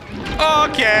fires.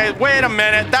 Okay, wait a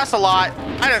minute. That's a lot.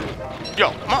 I didn't... Yo,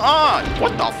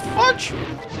 what the fudge?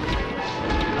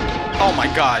 Oh, my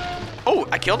God. Oh,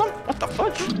 I killed him? What the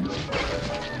fudge?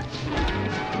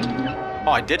 Oh,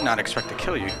 I did not expect to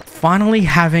kill you. Finally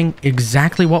having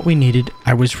exactly what we needed,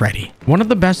 I was ready. One of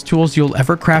the best tools you'll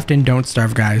ever craft in Don't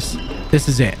Starve, guys. This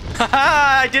is it.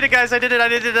 I did it, guys. I did it.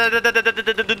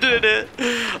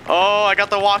 Oh, I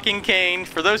got the walking cane.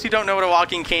 For those who don't know what a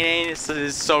walking cane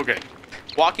is so good.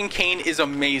 Walking cane is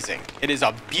amazing. It is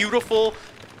a beautiful,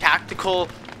 tactical,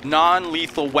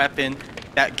 non-lethal weapon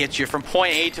that gets you from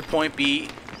point A to point B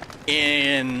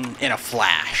in a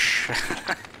flash.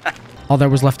 All that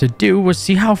was left to do was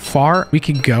see how far we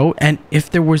could go and if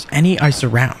there was any ice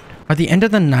around. By the end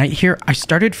of the night here, I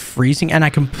started freezing and I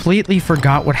completely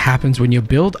forgot what happens when you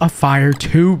build a fire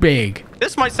too big.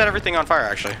 This might set everything on fire,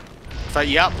 actually. So,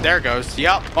 yep, there it goes.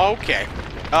 Yep, okay.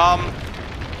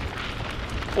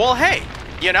 Well, hey,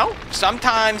 you know,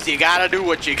 sometimes you gotta do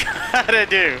what you gotta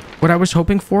do. What I was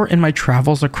hoping for in my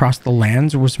travels across the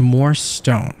lands was more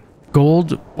stone,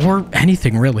 gold, or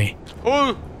anything really.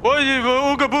 Oh,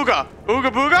 ooga booga.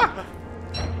 Ooga booga?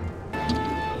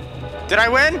 Did I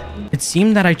win? It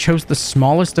seemed that I chose the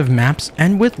smallest of maps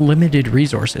and with limited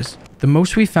resources. The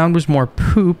most we found was more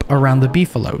poop around the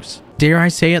beefaloes. Dare I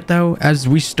say it though, as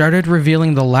we started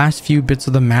revealing the last few bits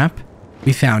of the map,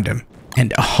 we found him.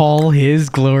 And all his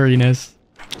gloriness.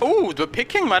 Oh, the Pig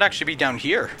King might actually be down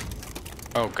here.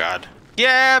 Oh, God.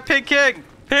 Yeah, Pig King!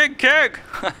 Pig King!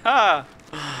 I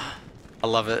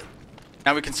love it.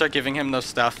 Now we can start giving him those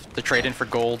stuff to trade in for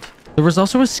gold. There was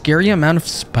also a scary amount of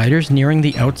spiders nearing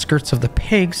the outskirts of the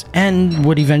pigs and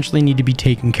would eventually need to be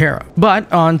taken care of.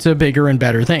 But on to bigger and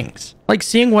better things, like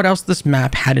seeing what else this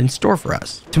map had in store for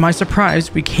us. To my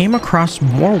surprise, we came across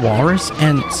more walrus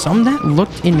and some that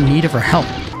looked in need of our help.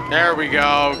 There we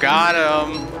go, got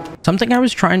him. Something I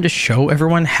was trying to show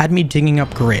everyone had me digging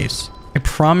up graves. I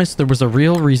promise there was a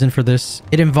real reason for this.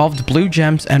 It involved blue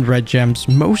gems and red gems,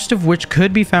 most of which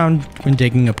could be found when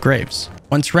digging up graves.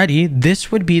 Once ready, this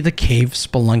would be the cave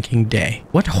spelunking day.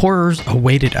 What horrors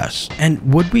awaited us,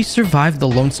 and would we survive the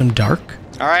lonesome dark?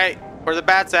 All right, where the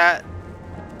bats at?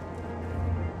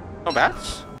 No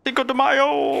bats? Cinco de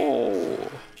Mayo!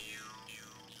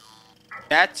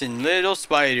 Bats and little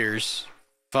spiders.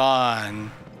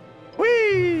 Fun.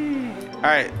 Whee! All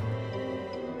right.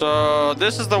 So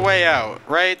this is the way out,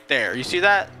 right there. You see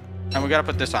that? And we gotta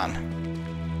put this on.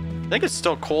 I think it's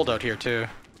still cold out here too.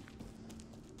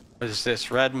 What is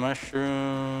this? Red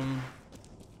mushroom.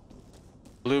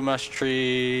 Blue mush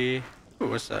tree. Ooh,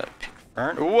 what's that? Pink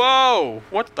fern. Whoa!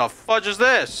 What the fudge is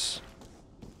this?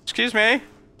 Excuse me?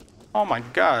 Oh my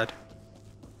god.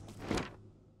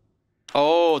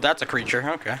 Oh, that's a creature.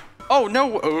 Okay. Oh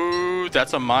no! Oh,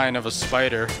 that's a mine of a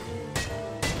spider.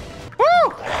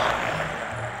 Woo!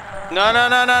 No, no,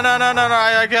 no, no, no, no, no, no.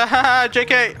 I got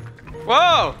JK.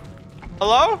 Whoa!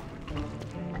 Hello?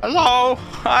 Hello?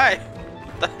 Hi.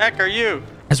 What the heck are you?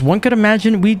 As one could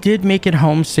imagine, we did make it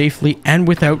home safely and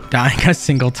without dying a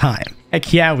single time.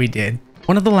 Heck yeah, we did.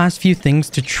 One of the last few things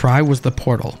to try was the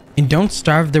portal. In Don't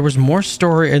Starve, there was more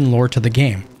story and lore to the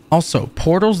game. Also,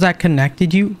 portals that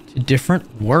connected you to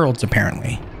different worlds,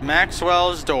 apparently.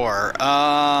 Maxwell's door.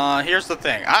 Here's the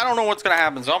thing. I don't know what's gonna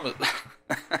happen, so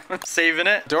I'm saving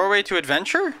it. Doorway to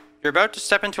adventure? You're about to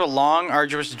step into a long,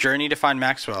 arduous journey to find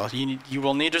Maxwell. You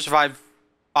will need to survive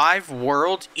 5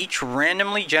 worlds, each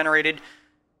randomly generated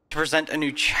to present a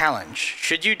new challenge.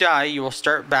 Should you die, you will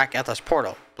start back at this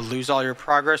portal, but lose all your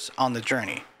progress on the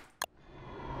journey.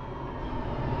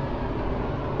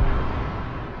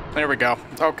 There we go.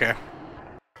 Okay.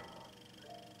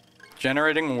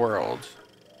 Generating world.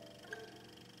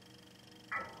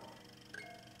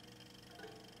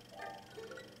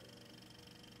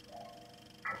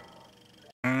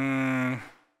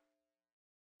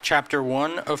 Chapter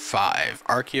 1 of 5,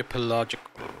 Archaeological.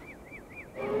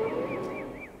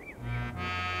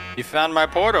 You found my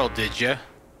portal, did you?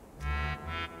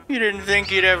 You didn't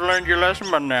think you'd have learned your lesson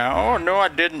by now. Oh, no, I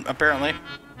didn't, apparently.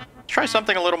 Try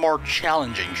something a little more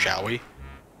challenging, shall we?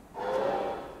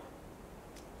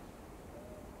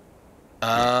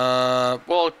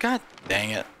 Well, god dang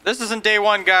it. This isn't day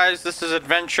 1, guys. This is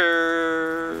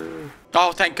adventure.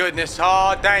 Oh, thank goodness.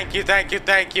 Oh, thank you, thank you,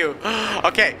 thank you.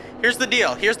 Okay, here's the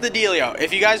deal. Here's the dealio.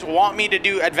 If you guys want me to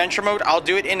do adventure mode, I'll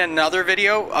do it in another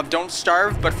video of Don't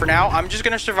Starve. But for now, I'm just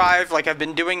going to survive like I've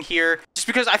been doing here. Just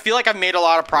because I feel like I've made a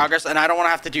lot of progress and I don't want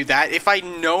to have to do that. If I'd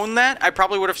known that, I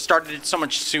probably would have started it so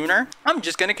much sooner. I'm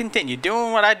just going to continue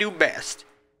doing what I do best.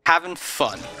 Having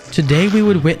fun. Today we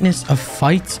would witness a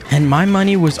fight, and my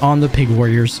money was on the Pig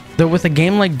Warriors. Though with a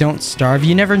game like Don't Starve,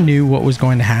 you never knew what was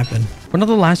going to happen. One of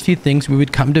the last few things we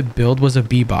would come to build was a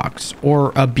bee box,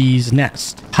 or a bee's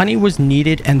nest. Honey was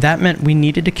needed, and that meant we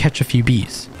needed to catch a few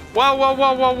bees. Whoa, whoa,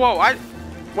 whoa, whoa, whoa.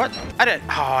 What?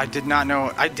 I did not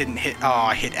know. I didn't hit. Oh,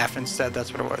 I hit F instead.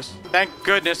 That's what it was. Thank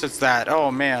goodness it's that. Oh,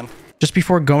 man. Just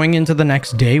before going into the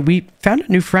next day, we found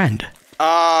a new friend.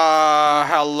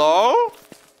 Hello?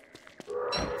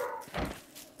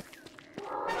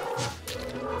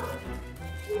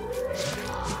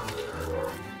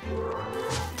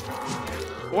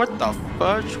 What the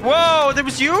fudge? Whoa, that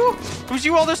was you? It was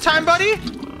you all this time, buddy?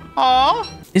 Aw.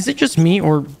 Is it just me,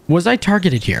 or was I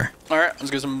targeted here? All right, let's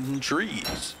get some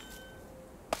trees.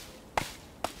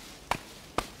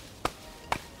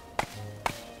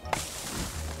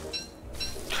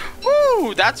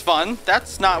 Ooh, that's fun.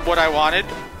 That's not what I wanted.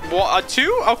 Well,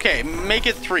 2? Okay, make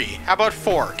it 3. How about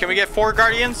 4? Can we get 4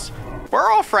 guardians? We're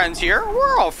all friends here.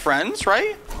 We're all friends,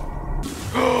 right?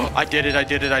 I did it.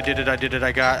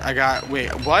 I got, wait,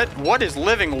 what? What is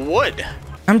living wood?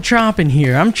 I'm chopping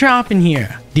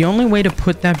here. The only way to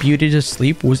put that beauty to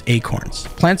sleep was acorns.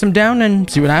 Plant them down and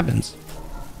see what happens.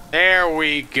 There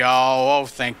we go. Oh,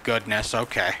 thank goodness.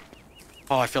 Okay.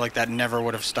 Oh, I feel like that never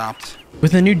would have stopped.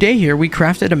 With a new day here, we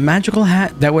crafted a magical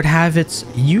hat that would have its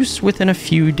use within a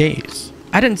few days.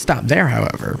 I didn't stop there,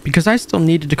 however, because I still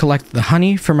needed to collect the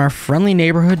honey from our friendly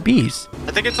neighborhood bees.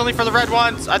 I think it's only for the red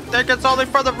ones.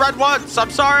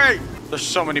 I'm sorry. There's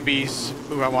so many bees.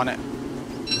 Ooh, I want it.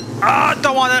 I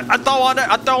don't want it. I don't want it.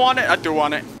 I don't want it. I do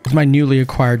want it. With my newly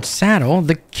acquired saddle,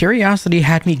 the curiosity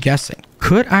had me guessing.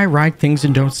 Could I ride things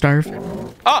and don't starve?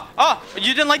 Oh,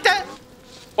 you didn't like that?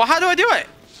 Well, how do I do it?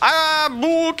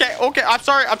 Okay. I'm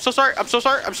sorry. I'm so sorry. I'm so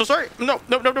sorry. I'm so sorry. No.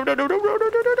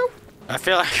 I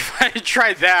feel like if I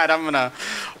try that,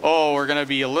 we're gonna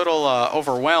be a little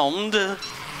overwhelmed.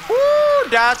 Woo,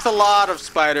 that's a lot of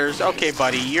spiders. Okay,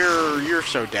 buddy, you're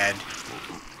so dead.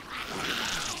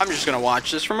 I'm just gonna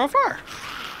watch this from afar.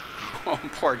 Oh,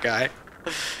 poor guy.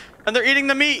 And they're eating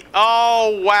the meat.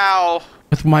 Oh, wow.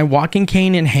 With my walking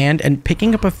cane in hand and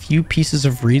picking up a few pieces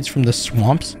of reeds from the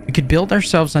swamps, we could build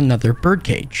ourselves another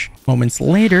birdcage. Moments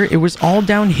later, it was all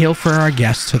downhill for our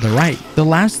guests to the right. The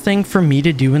last thing for me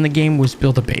to do in the game was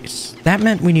build a base. That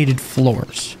meant we needed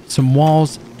floors, some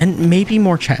walls, and maybe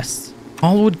more chests.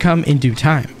 All would come in due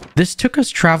time. This took us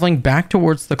traveling back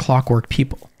towards the Clockwork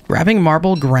People, grabbing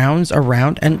marble grounds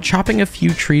around and chopping a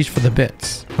few trees for the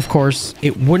bits. Of course,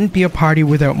 it wouldn't be a party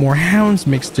without more hounds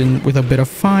mixed in with a bit of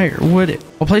fire, would it?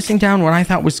 While placing down what I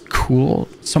thought was cool,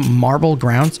 some marble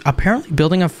grounds, apparently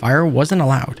building a fire wasn't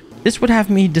allowed. This would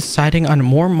have me deciding on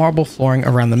more marble flooring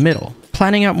around the middle,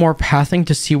 planning out more pathing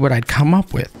to see what I'd come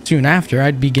up with. Soon after,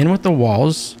 I'd begin with the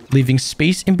walls, leaving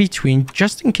space in between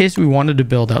just in case we wanted to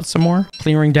build out some more,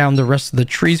 clearing down the rest of the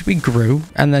trees we grew,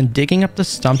 and then digging up the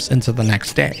stumps into the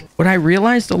next day. What I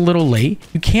realized a little late,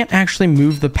 you can't actually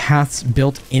move the paths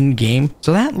built in-game,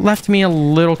 so that left me a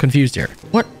little confused here.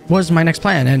 What was my next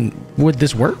plan, and would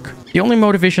this work? The only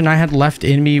motivation I had left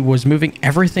in me was moving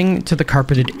everything to the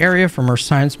carpeted area from our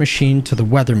science machine to the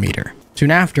weather meter.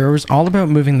 Soon after, it was all about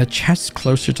moving the chests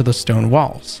closer to the stone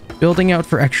walls, building out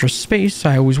for extra space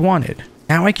I always wanted.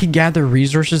 Now I could gather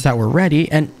resources that were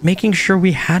ready and making sure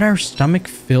we had our stomach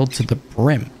filled to the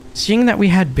brim. Seeing that we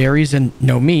had berries and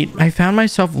no meat, I found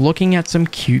myself looking at some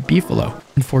cute beefalo.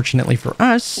 Unfortunately for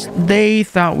us, they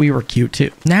thought we were cute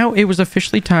too. Now it was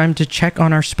officially time to check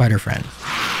on our spider friend.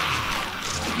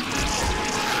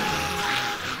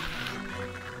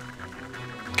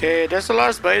 Okay, that's a lot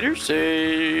of spiders.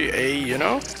 You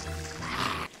know.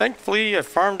 Thankfully, I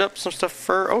farmed up some stuff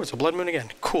for... Oh, it's a blood moon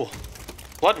again. Cool.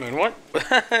 Blood moon, what?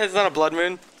 It's not a blood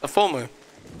moon. A full moon.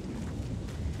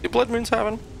 Do blood moons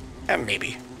happen?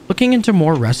 Maybe. Looking into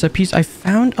more recipes, I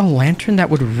found a lantern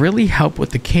that would really help with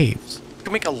the caves. You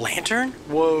can make a lantern?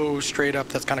 Whoa, straight up.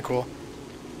 That's kind of cool.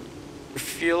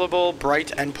 Refillable,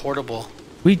 bright, and portable.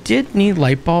 We did need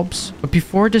light bulbs, but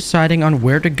before deciding on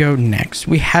where to go next,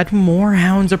 we had more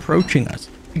hounds approaching us.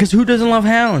 Because who doesn't love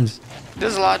hounds?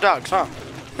 There's a lot of dogs, huh?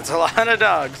 That's a lot of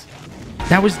dogs.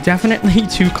 That was definitely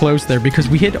too close there because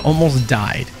we had almost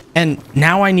died. And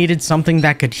now I needed something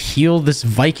that could heal this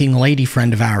Viking lady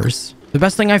friend of ours. The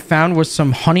best thing I found was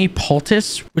some honey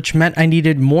poultice, which meant I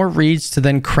needed more reeds to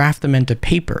then craft them into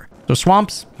paper. So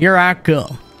swamps, here I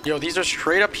come. Yo, these are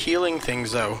straight up healing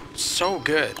things though. So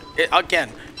good. Again,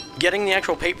 getting the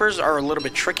actual papers are a little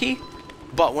bit tricky,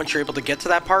 but once you're able to get to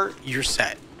that part, you're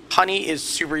set. Honey is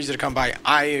super easy to come by.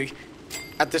 I,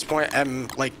 at this point, am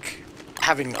like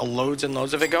having loads and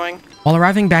loads of it going. While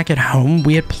arriving back at home,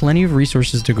 we had plenty of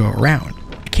resources to go around.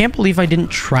 I can't believe I didn't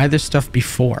try this stuff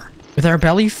before. With our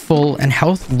belly full and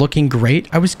health looking great,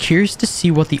 I was curious to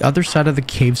see what the other side of the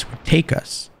caves would take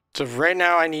us. So right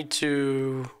now I need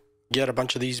to get a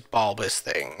bunch of these bulbous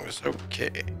things.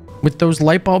 Okay. With those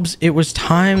light bulbs, it was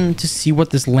time to see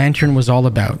what this lantern was all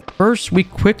about. First, we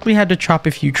quickly had to chop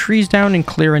a few trees down and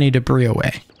clear any debris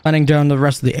away. Planting down the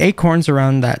rest of the acorns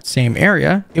around that same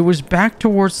area, it was back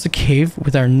towards the cave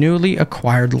with our newly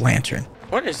acquired lantern.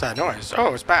 What is that noise?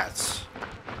 Oh, it's bats.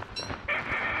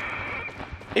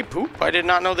 They poop? I did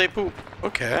not know they poop.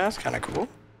 Okay, that's kind of cool.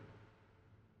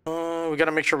 We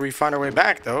gotta make sure we find our way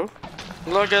back, though.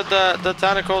 Look at the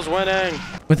tentacles winning.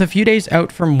 With a few days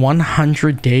out from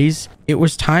 100 days, it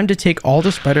was time to take all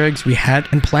the spider eggs we had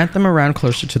and plant them around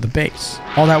closer to the base.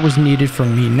 All that was needed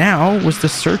from me now was to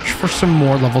search for some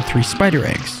more level 3 spider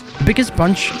eggs. The biggest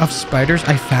bunch of spiders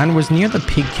I found was near the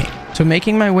Pig King. So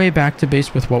making my way back to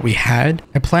base with what we had,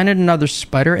 I planted another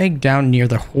spider egg down near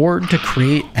the horde to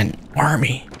create an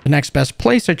army. The next best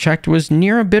place I checked was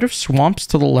near a bit of swamps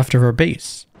to the left of our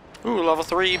base. Ooh, level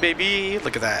 3, baby.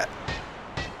 Look at that.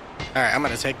 Alright, I'm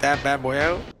gonna take that bad boy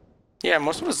out. Yeah,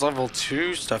 most of it's level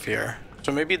 2 stuff here.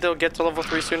 So maybe they'll get to level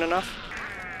 3 soon enough.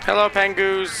 Hello,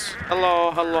 Pangoos.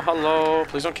 Hello, hello, hello.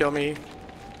 Please don't kill me.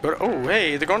 Oh,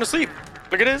 hey, they're going to sleep.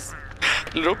 Look at this.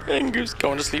 Little Pangoos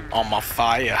going to sleep on my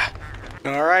fire.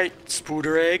 Alright,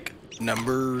 spooder egg.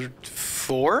 Number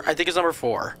 4? I think it's number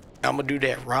 4. I'm gonna do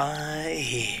that right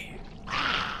here.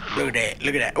 Look at that.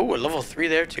 Look at that. Oh, a level 3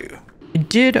 there too. I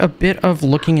did a bit of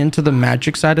looking into the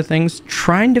magic side of things,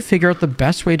 trying to figure out the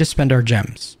best way to spend our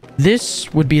gems.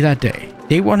 This would be that day.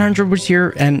 Day 100 was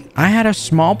here, and I had a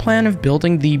small plan of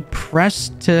building the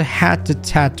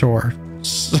press-to-hat-to-tator.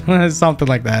 Something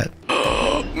like that.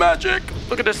 Magic!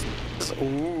 Look at this.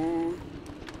 Ooh.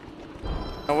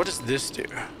 Now, what does this do?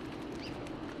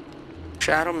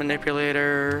 Shadow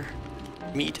manipulator.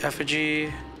 Meat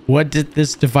effigy. What did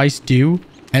this device do?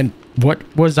 And what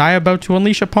was I about to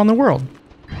unleash upon the world?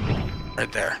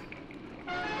 Right there.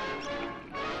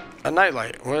 A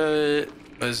nightlight. What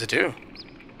does it do?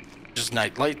 Just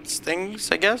nightlights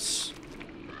things, I guess?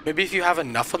 Maybe if you have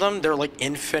enough of them, they're like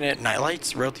infinite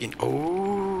nightlights throughout the...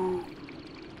 Oh.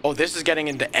 Oh, this is getting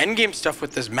into endgame stuff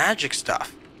with this magic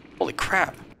stuff. Holy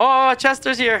crap. Oh,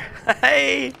 Chester's here.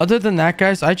 Hey. Other than that,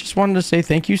 guys, I just wanted to say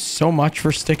thank you so much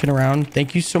for sticking around.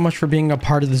 Thank you so much for being a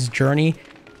part of this journey.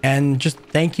 And just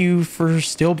thank you for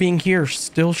still being here,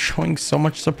 still showing so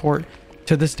much support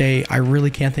to this day. I really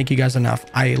can't thank you guys enough.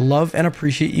 I love and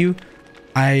appreciate you.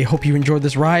 I hope you enjoyed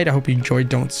this ride. I hope you enjoyed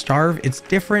Don't Starve. It's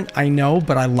different, I know,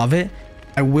 but I love it.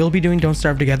 I will be doing Don't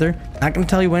Starve together. Not going to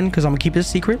tell you when because I'm going to keep it a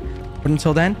secret. But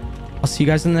until then, I'll see you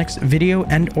guys in the next video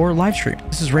and or live stream.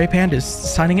 This is Rayofpandas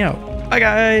signing out. Bye,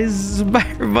 guys. Bye,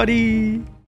 everybody.